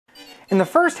In the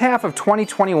first half of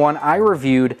 2021, I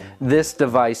reviewed this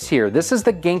device here. This is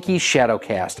the Genki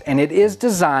Shadowcast, and it is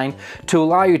designed to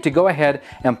allow you to go ahead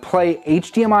and play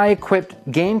HDMI-equipped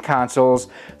game consoles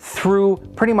through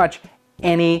pretty much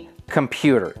any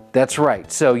computer. That's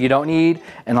right. So you don't need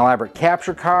an elaborate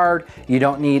capture card, you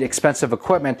don't need expensive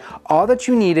equipment. All that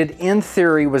you needed in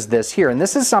theory was this here. And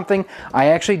this is something I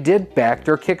actually did back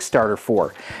their Kickstarter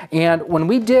for. And when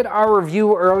we did our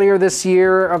review earlier this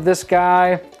year of this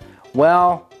guy,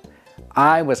 well,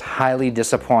 I was highly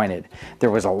disappointed. There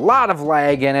was a lot of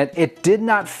lag in it. It did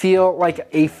not feel like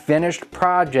a finished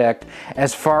project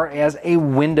as far as a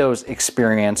Windows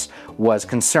experience was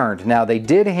concerned. Now, they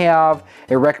did have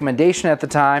a recommendation at the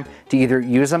time to either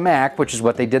use a Mac, which is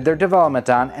what they did their development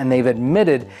on, and they've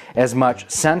admitted as much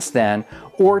since then,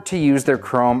 or to use their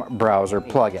Chrome browser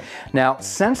plugin. Now,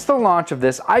 since the launch of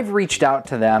this, I've reached out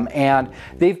to them and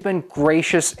they've been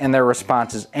gracious in their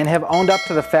responses and have owned up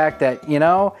to the fact that, you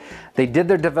know, they did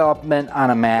their development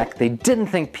on a Mac. They didn't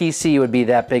think PC would be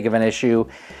that big of an issue,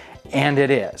 and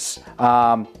it is.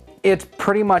 It's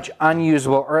pretty much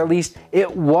unusable, or at least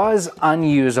it was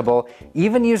unusable.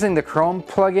 Even using the Chrome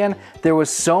plugin, there was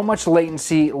so much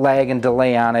latency, lag, and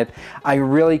delay on it, I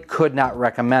really could not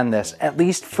recommend this, at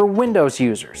least for Windows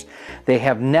users. They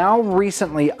have now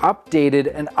recently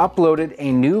updated and uploaded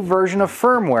a new version of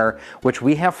firmware, which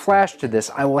we have flashed to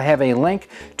this. I will have a link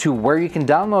to where you can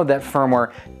download that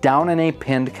firmware down in a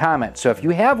pinned comment. So if you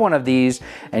have one of these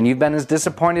and you've been as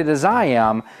disappointed as I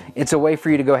am, it's a way for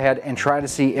you to go ahead and try to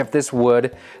see if this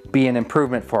would be an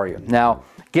improvement for you. Now,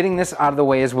 getting this out of the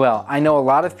way as well, I know a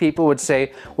lot of people would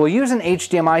say, well, use an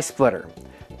HDMI splitter.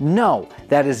 No,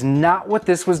 that is not what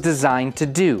this was designed to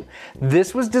do.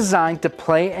 This was designed to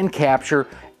play and capture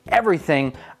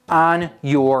everything on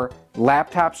your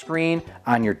laptop screen,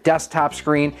 on your desktop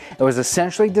screen. It was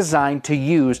essentially designed to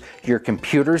use your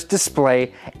computer's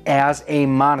display as a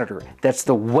monitor. That's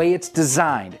the way it's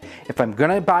designed. If I'm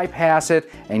going to bypass it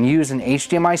and use an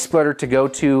HDMI splitter to go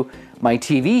to my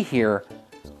TV here,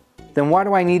 then why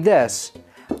do I need this?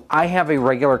 I have a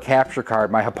regular capture card,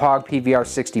 my Hauppauge PVR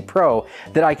 60 Pro,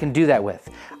 that I can do that with.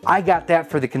 I got that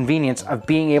for the convenience of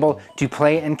being able to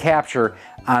play and capture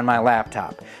on my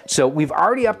laptop. So we've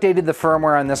already updated the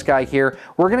firmware on this guy here.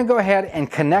 We're going to go ahead and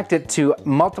connect it to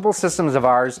multiple systems of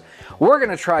ours. We're going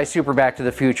to try Super Back to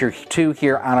the Future 2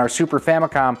 here on our Super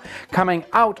Famicom coming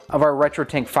out of our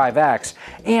RetroTink 5X,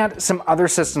 and some other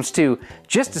systems too,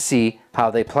 just to see how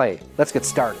they play. Let's get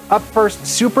started. Up first,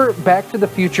 Super Back to the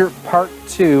Future Part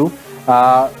 2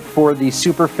 for the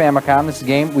Super Famicom. This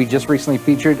game we just recently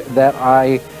featured that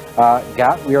I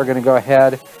got. We are going to go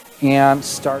ahead and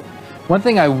start. One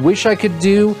thing I wish I could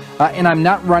do, and I'm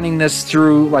not running this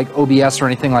through like OBS or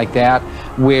anything like that,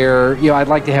 where, you know, I'd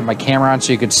like to have my camera on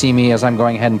so you could see me as I'm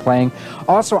going ahead and playing.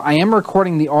 Also, I am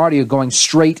recording the audio going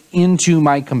straight into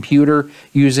my computer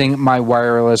using my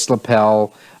wireless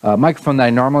lapel microphone that I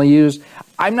normally use.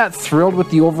 I'm not thrilled with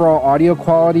the overall audio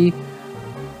quality.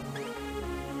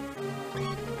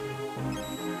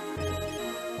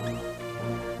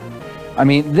 I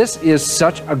mean, this is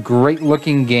such a great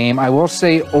looking game. I will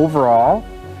say overall,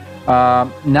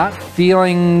 not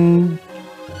feeling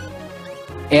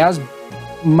as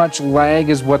much lag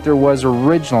as what there was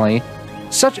originally.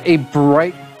 Such a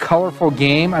bright, colorful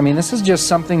game. I mean, this is just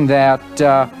something that,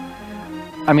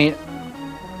 I mean,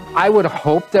 I would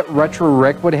hope that Retro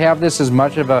Rick would have this, as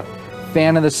much of a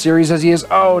fan of the series as he is.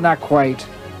 Oh, not quite.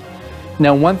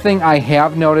 Now, one thing I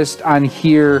have noticed on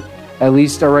here, at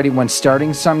least already when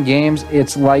starting some games,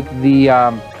 it's like the,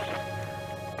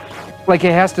 like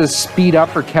it has to speed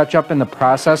up or catch up in the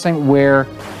processing, where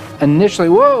initially,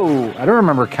 whoa, I don't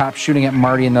remember cops shooting at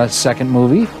Marty in the second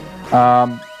movie,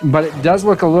 but it does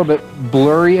look a little bit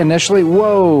blurry initially.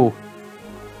 Whoa.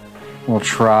 We'll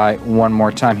try one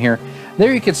more time here.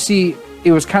 There you can see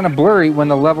it was kind of blurry when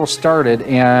the level started,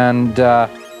 and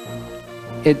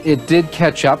it did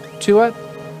catch up to it.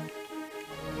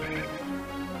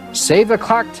 Save the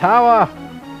clock tower!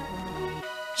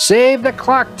 Save the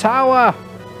clock tower!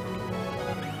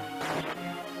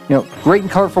 You know, great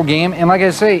and colorful game, and like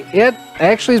I say, it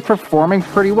actually is performing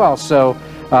pretty well. So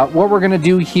what we're going to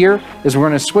do here is we're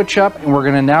going to switch up, and we're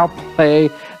going to now play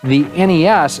the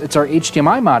NES. It's our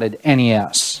HDMI modded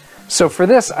NES. So for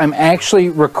this, I'm actually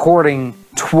recording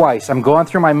twice. I'm going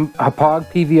through my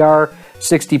Hauppauge PVR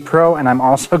 60 Pro, and I'm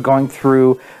also going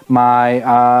through my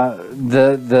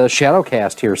the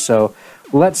Shadowcast here. So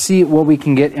let's see what we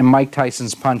can get in Mike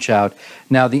Tyson's Punch-Out.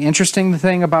 Now, the interesting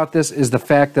thing about this is the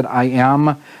fact that I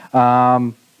am,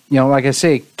 you know, like I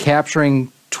say,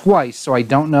 capturing twice, so I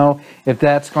don't know if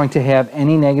that's going to have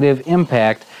any negative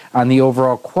impact on the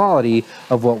overall quality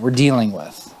of what we're dealing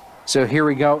with. So here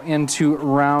we go into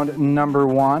round number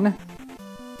 1.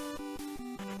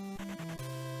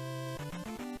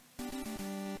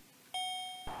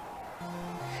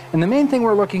 And the main thing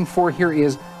we're looking for here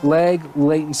is lag,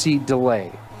 latency,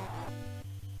 delay.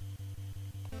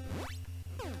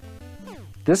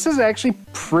 This is actually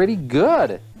pretty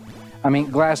good. I mean,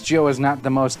 Glass Joe is not the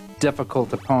most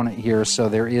difficult opponent here, so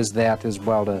there is that as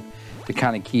well to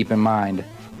kind of keep in mind.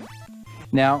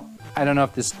 Now, I don't know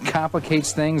if this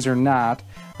complicates things or not,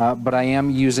 but I am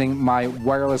using my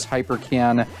wireless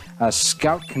HyperCAN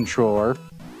Scout controller.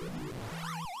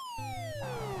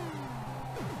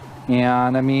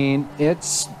 And I mean,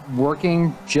 it's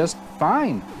working just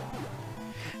fine.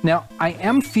 Now, I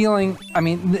am feeling, I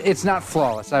mean, it's not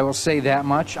flawless, I will say that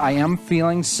much. I am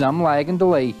feeling some lag and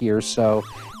delay here, so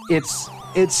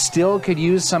it still could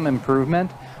use some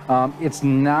improvement. It's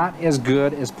not as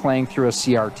good as playing through a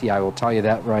CRT, I will tell you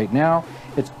that right now.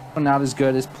 It's not as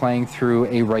good as playing through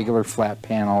a regular flat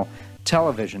panel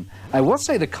television. I will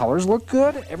say the colors look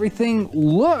good. Everything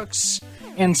looks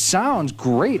and sounds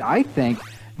great, I think.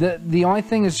 The only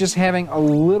thing is just having a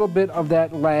little bit of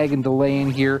that lag and delay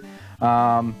in here.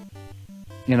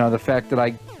 You know, the fact that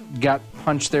I got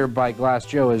punched there by Glass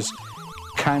Joe is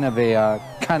kind of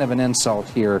an insult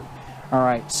here. All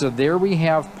right, so there we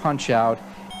have Punch Out.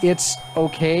 It's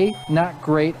okay, not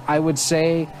great. I would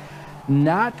say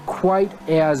not quite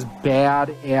as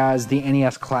bad as the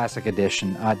NES Classic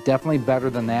Edition. Definitely better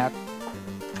than that.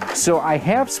 So I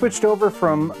have switched over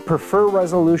from prefer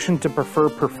resolution to prefer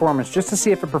performance just to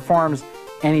see if it performs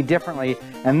any differently.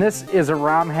 And this is a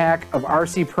ROM hack of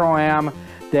RC Pro-Am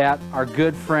that our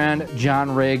good friend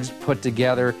John Riggs put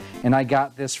together. And I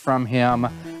got this from him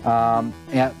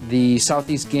at the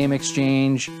Southeast Game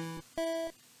Exchange.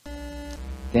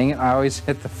 Dang it, I always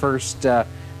hit the first, the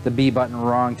B button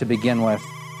wrong to begin with.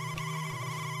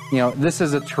 You know, this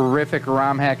is a terrific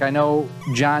ROM hack. I know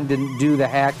John didn't do the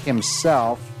hack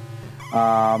himself.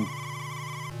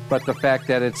 But the fact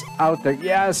that it's out there,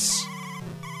 yes!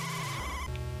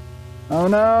 Oh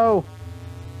no!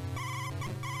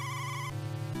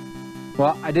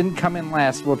 Well, I didn't come in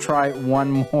last. We'll try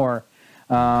one more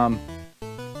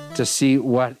to see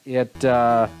what it,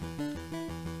 how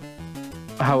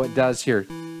it does here.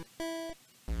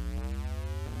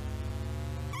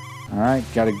 All right,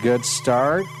 got a good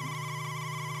start.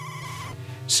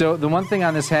 So the one thing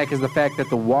on this hack is the fact that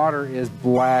the water is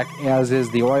black, as is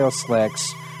the oil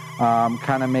slicks.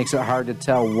 Kind of makes it hard to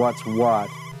tell what's what.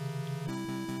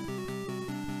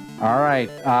 All right,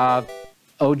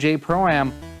 OJ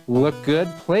Pro-Am, looked good,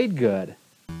 played good.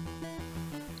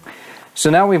 So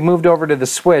now we've moved over to the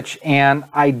Switch, and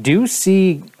I do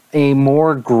see a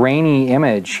more grainy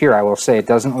image here, I will say. It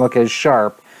doesn't look as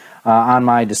sharp on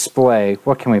my display.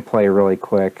 What can we play really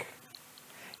quick?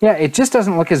 Yeah, it just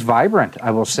doesn't look as vibrant, I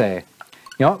will say.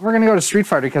 You know what, we're going to go to Street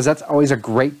Fighter because that's always a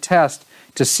great test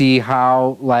to see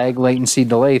how lag, latency,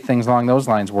 delay, things along those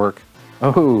lines work.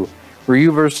 Oh,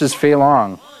 Ryu versus Fei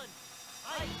Long.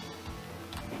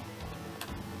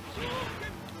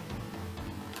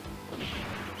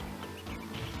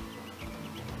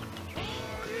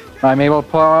 I'm able to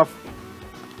pull off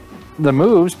the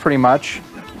moves pretty much.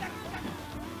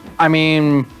 I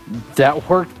mean, that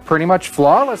worked pretty much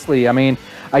flawlessly. I mean,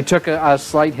 I took a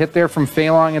slight hit there from Fei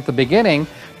Long at the beginning,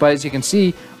 but as you can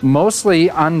see,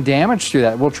 mostly undamaged through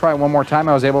that. We'll try one more time.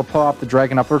 I was able to pull off the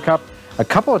Dragon Uppercut a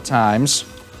couple of times.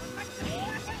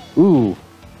 Ooh.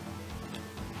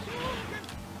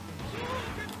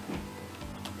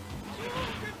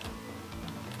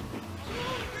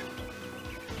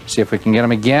 See if we can get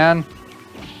him again.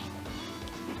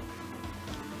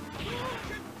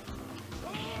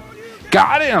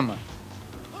 Got him!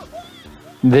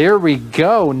 There we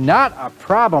go. Not a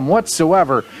problem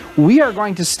whatsoever. We are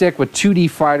going to stick with 2D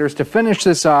fighters to finish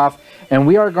this off, and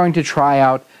we are going to try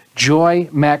out Joy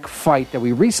Mech Fight that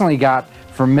we recently got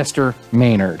from Mr.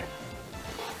 Maynard.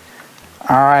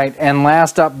 All right, and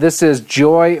last up, this is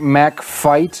Joy Mech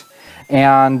Fight,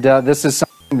 and this is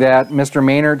something that Mr.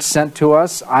 Maynard sent to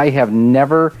us. I have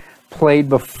never played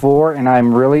before, and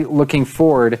I'm really looking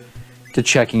forward to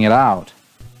checking it out.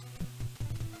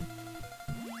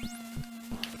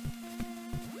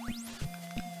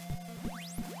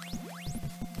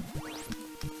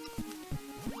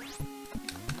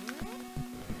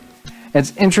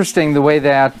 It's interesting the way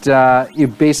that you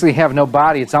basically have no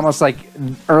body. It's almost like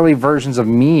early versions of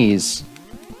Mii's.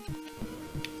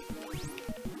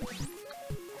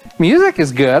 Music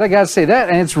is good, I gotta say that,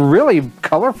 and it's really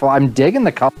colorful. I'm digging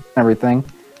the color and everything.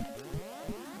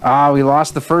 We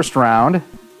lost the first round.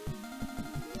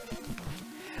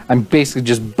 I'm basically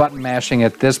just button mashing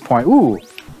at this point. Ooh.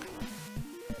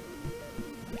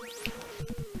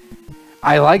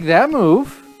 I like that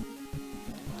move.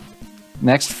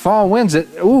 Next fall wins it.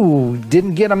 Ooh,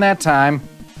 didn't get him that time.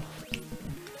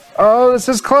 Oh, this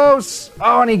is close.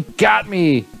 Oh, and he got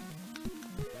me.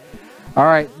 All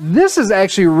right, this is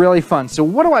actually really fun. So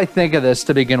what do I think of this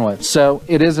to begin with? So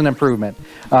it is an improvement.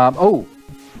 Oh,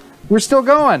 we're still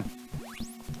going.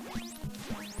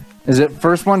 Is it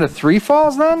first one to 3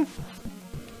 falls then?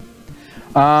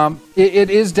 It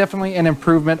is definitely an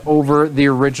improvement over the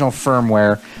original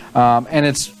firmware.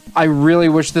 And I really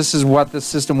wish this is what the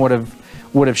system would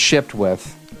have shipped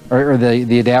with, or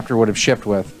the adapter would have shipped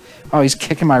with. Oh, he's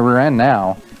kicking my rear end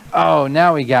now. Oh,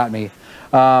 now he got me.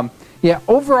 Yeah,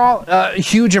 overall,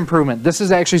 huge improvement. This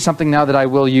is actually something now that I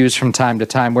will use from time to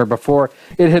time, where before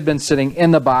it had been sitting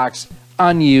in the box,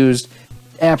 unused,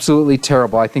 absolutely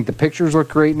terrible. I think the pictures look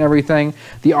great and everything.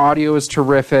 The audio is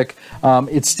terrific.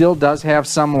 It still does have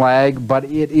some lag, but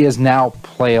it is now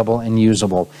playable and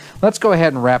usable. Let's go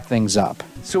ahead and wrap things up.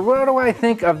 So what do I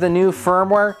think of the new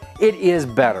firmware? It is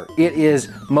better. It is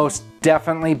most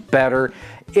definitely better.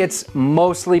 It's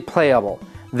mostly playable.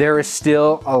 There is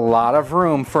still a lot of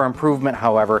room for improvement,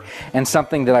 however, and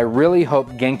something that I really hope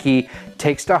Genki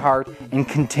takes to heart and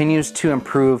continues to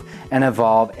improve and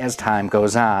evolve as time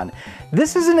goes on.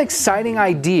 This is an exciting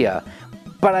idea,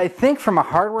 but I think from a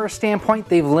hardware standpoint,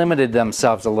 they've limited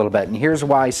themselves a little bit, and here's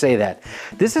why I say that.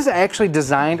 This is actually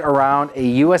designed around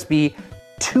a USB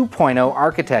 2.0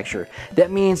 architecture.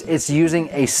 That means it's using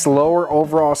a slower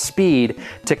overall speed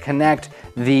to connect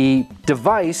the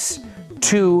device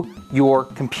to your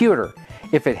computer.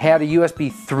 If it had a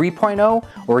USB 3.0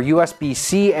 or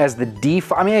USB-C as the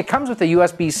default, I mean, it comes with a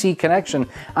USB-C connection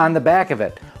on the back of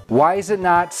it. Why is it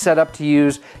not set up to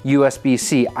use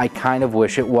USB-C? I kind of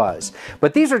wish it was.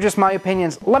 But these are just my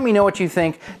opinions. Let me know what you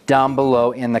think down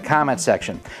below in the comment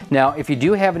section. Now, if you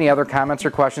do have any other comments or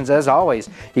questions, as always,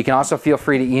 you can also feel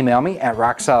free to email me at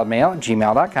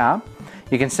rocksolidmail@gmail.com.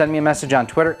 You can send me a message on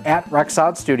Twitter at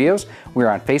RockSolidStudios. We're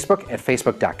on Facebook at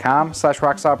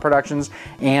facebook.com/RockSolidProductions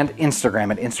and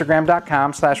Instagram at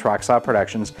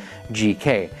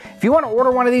Instagram.com/RockSolidProductionsGK. If you want to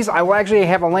order one of these, I will actually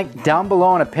have a link down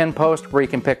below in a pinned post where you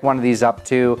can pick one of these up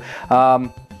too.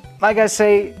 Like I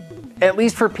say, at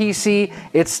least for PC,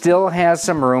 it still has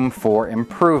some room for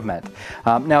improvement.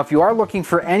 Now, if you are looking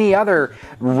for any other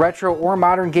retro or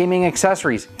modern gaming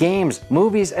accessories, games,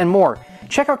 movies, and more,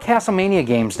 check out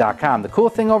CastlemaniaGames.com. The cool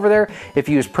thing over there, if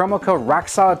you use promo code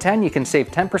ROCKSOLID10, you can save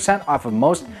 10% off of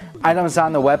most items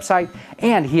on the website,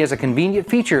 and he has a convenient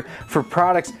feature for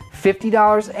products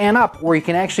 $50 and up where you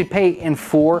can actually pay in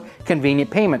 4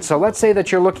 convenient payments. So let's say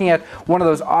that you're looking at one of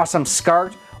those awesome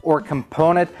SCART or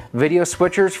component video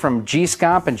switchers from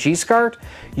G-Scomp and G-SCART,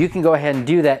 you can go ahead and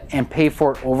do that and pay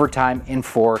for it over time in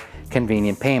 4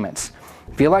 convenient payments.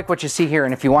 If you like what you see here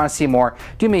and if you want to see more,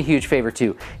 do me a huge favor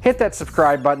too. Hit that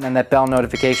subscribe button and that bell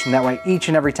notification. That way each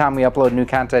and every time we upload new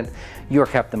content, you're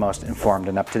kept the most informed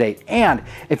and up to date. And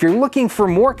if you're looking for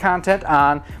more content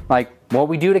on like what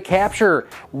we do to capture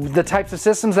the types of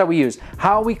systems that we use,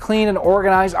 how we clean and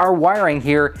organize our wiring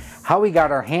here, how we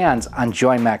got our hands on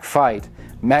Joy Mech Fight,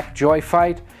 Mech Joy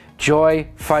Fight, Joy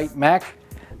Fight Mech,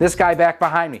 this guy back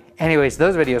behind me. Anyways,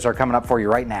 those videos are coming up for you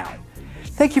right now.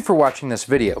 Thank you for watching this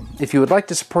video. If you would like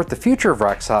to support the future of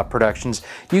Rock Solid Productions,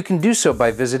 you can do so by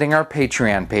visiting our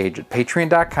Patreon page at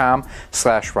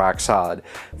patreon.com/rocksolid.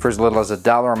 For as little as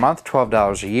 $1 a month,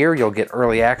 $12 a year, you'll get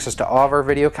early access to all of our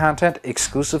video content,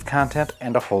 exclusive content,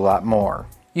 and a whole lot more.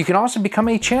 You can also become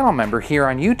a channel member here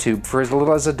on YouTube for as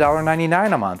little as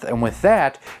 $1.99 a month, and with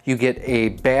that, you get a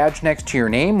badge next to your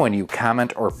name when you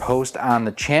comment or post on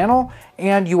the channel,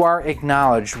 and you are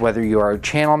acknowledged whether you are a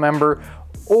channel member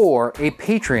or a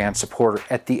Patreon supporter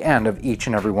at the end of each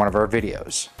and every one of our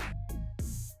videos.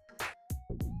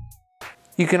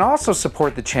 You can also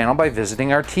support the channel by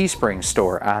visiting our Teespring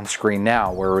store on screen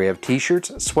now, where we have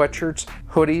t-shirts, sweatshirts,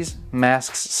 hoodies,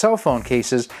 masks, cell phone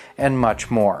cases, and much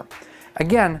more.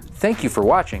 Again, thank you for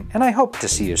watching, and I hope to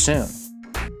see you soon.